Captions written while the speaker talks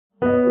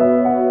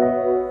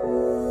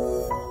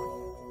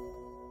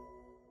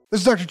This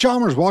is Dr.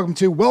 Chalmers. Welcome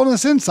to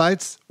Wellness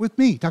Insights with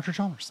me, Dr.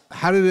 Chalmers.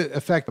 How did it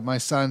affect my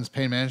son's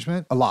pain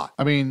management? A lot.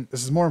 I mean,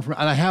 this is more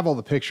information, and I have all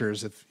the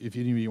pictures if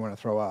any of you want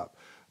to throw up.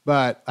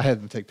 But I had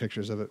them take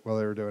pictures of it while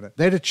they were doing it.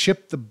 They had to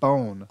chip the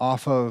bone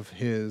off of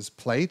his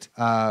plate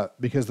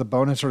because the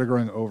bone had started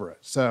growing over it.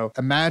 So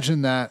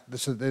imagine that.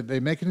 So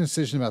they make an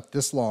incision about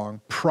this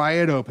long, pry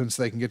it open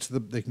so they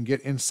can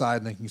get inside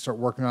and they can start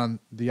working on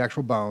the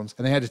actual bones.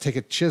 And they had to take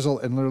a chisel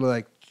and literally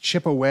like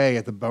chip away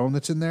at the bone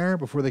that's in there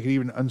before they could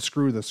even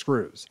unscrew the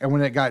screws. And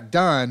when it got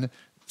done,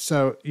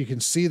 so you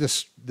can see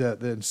the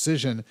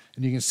incision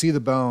and you can see the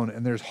bone,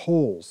 and there's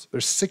holes.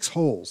 There's 6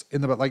 holes in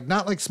the bone, like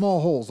not like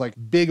small holes, like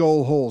big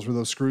old holes where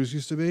those screws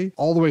used to be,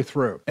 all the way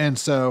through. And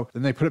so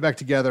then they put it back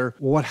together.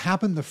 Well, what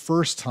happened the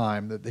first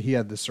time that he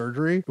had the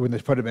surgery, when they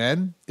put him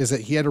in, is that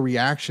he had a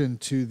reaction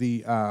to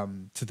the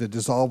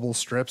dissolvable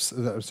strips,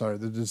 the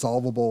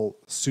dissolvable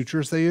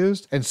sutures they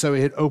used. And so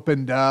it had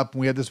opened up,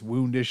 and we had this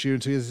wound issue.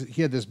 And so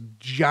he had this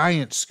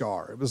giant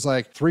scar. It was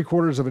like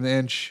 3/4 of an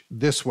inch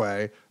this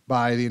way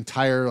by the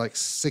entire like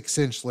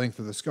 6-inch length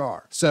of the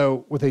scar.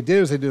 So what they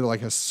did is they did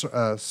like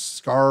a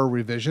scar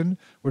revision,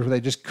 where they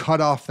just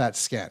cut off that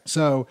skin.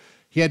 So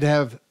he had to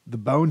have the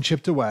bone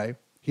chipped away.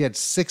 He had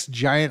 6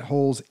 giant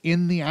holes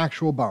in the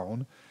actual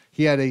bone.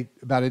 He had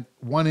about a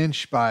 1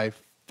 inch by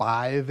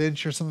 5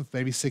 inch or something,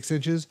 maybe 6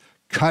 inches,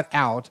 cut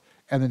out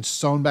and then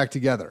sewn back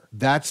together.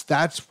 That's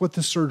what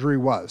the surgery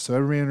was. So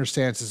everybody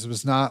understands this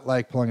was not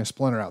like pulling a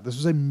splinter out. This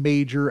was a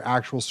major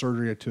actual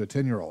surgery to a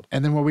 10-year-old.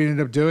 And then what we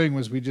ended up doing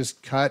was we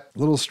just cut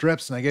little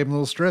strips, and I gave him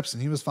little strips,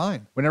 and he was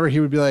fine. Whenever he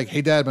would be like,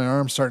 "Hey Dad, my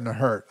arm's starting to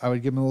hurt," I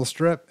would give him a little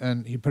strip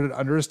and he'd put it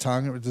under his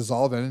tongue. It would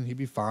dissolve in and he'd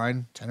be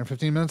fine. 10 or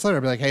 15 minutes later,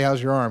 I'd be like, "Hey,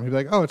 how's your arm?" He'd be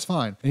like, "Oh, it's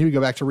fine." And he would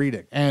go back to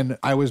reading. And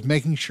I was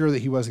making sure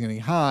that he wasn't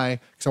getting high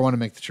because I wanted to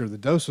make sure the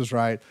dose was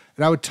right.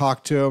 And I would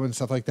talk to him and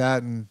stuff like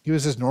that. And he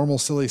was his normal,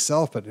 silly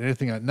self, but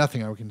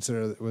nothing I would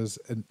consider that was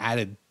an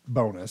added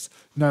bonus.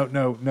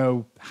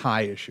 No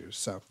high issues.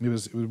 So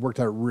it worked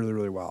out really,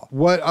 really well.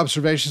 What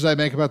observations I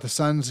make about the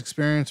son's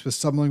experience with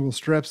sublingual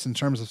strips in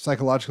terms of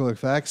psychological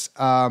effects?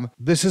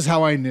 This is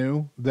how I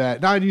knew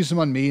that. Now I'd use them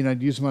on me, and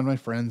I'd use them on my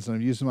friends, and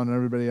I'd use them on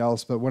everybody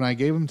else. But when I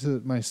gave them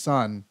to my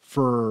son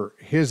for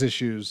his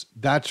issues,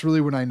 that's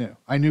really when I knew.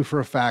 I knew for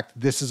a fact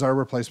this is our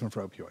replacement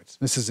for opioids.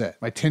 This is it.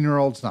 My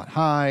 10-year-old's not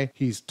high.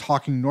 He's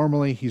talking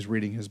normally. He's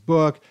reading his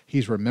book.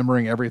 He's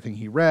remembering everything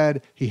he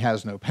read. He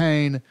has no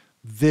pain.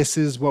 This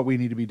is what we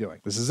need to be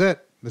doing. This is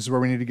it. This is where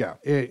we need to go.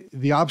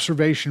 The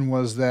observation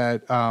was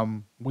that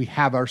we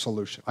have our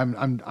solution.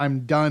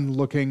 I'm done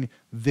looking.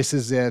 This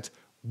is it.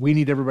 We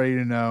need everybody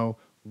to know.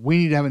 We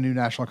need to have a new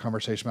national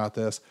conversation about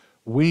this.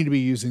 We need to be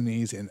using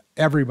these in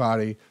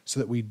everybody so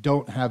that we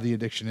don't have the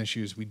addiction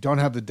issues. We don't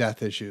have the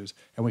death issues,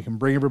 and we can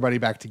bring everybody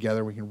back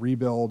together. We can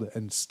rebuild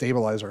and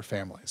stabilize our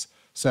families.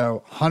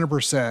 So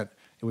 100%,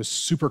 it was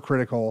super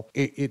critical.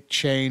 It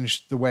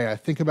changed the way I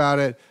think about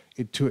it.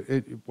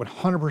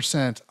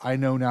 100%, I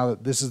know now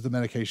that this is the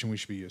medication we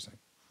should be using.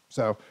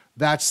 So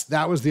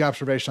that was the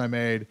observation I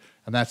made,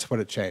 and that's what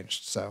it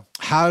changed. So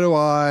how do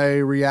I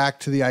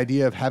react to the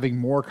idea of having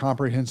more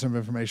comprehensive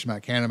information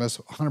about cannabis?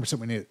 100%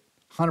 we need it.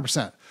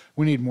 100%.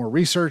 We need more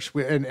research,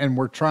 and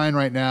we're trying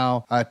right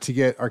now to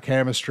get our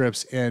cannabis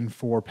strips in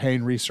for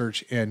pain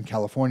research in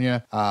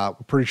California. We're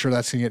pretty sure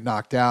that's going to get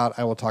knocked out.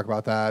 I will talk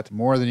about that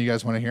more than you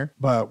guys want to hear,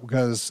 but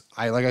because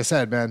like I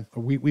said, man,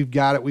 we've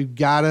got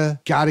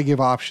to give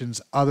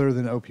options other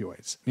than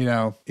opioids. You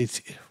know,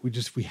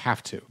 we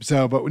have to.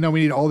 So, but no,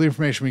 we need all the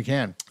information we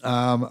can.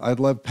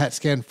 I'd love PET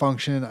scan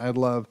function. I'd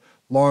love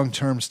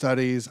long-term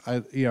studies.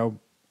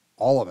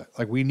 All of it.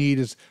 Like we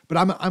need but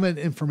I'm an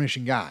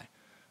information guy.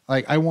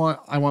 Like I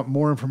want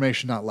more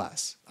information, not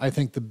less. I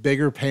think the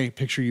bigger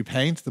picture you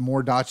paint, the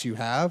more dots you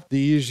have, the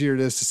easier it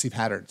is to see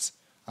patterns.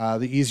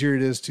 The easier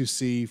it is to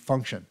see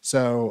function.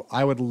 So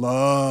I would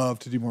love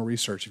to do more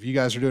research. If you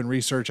guys are doing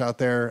research out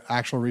there,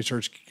 actual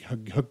research,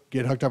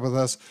 get hooked up with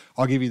us.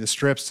 I'll give you the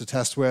strips to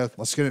test with.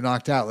 Let's get it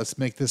knocked out. Let's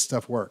make this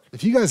stuff work.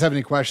 If you guys have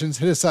any questions,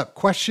 hit us up.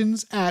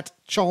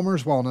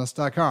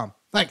 questions@chalmerswellness.com.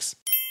 Thanks.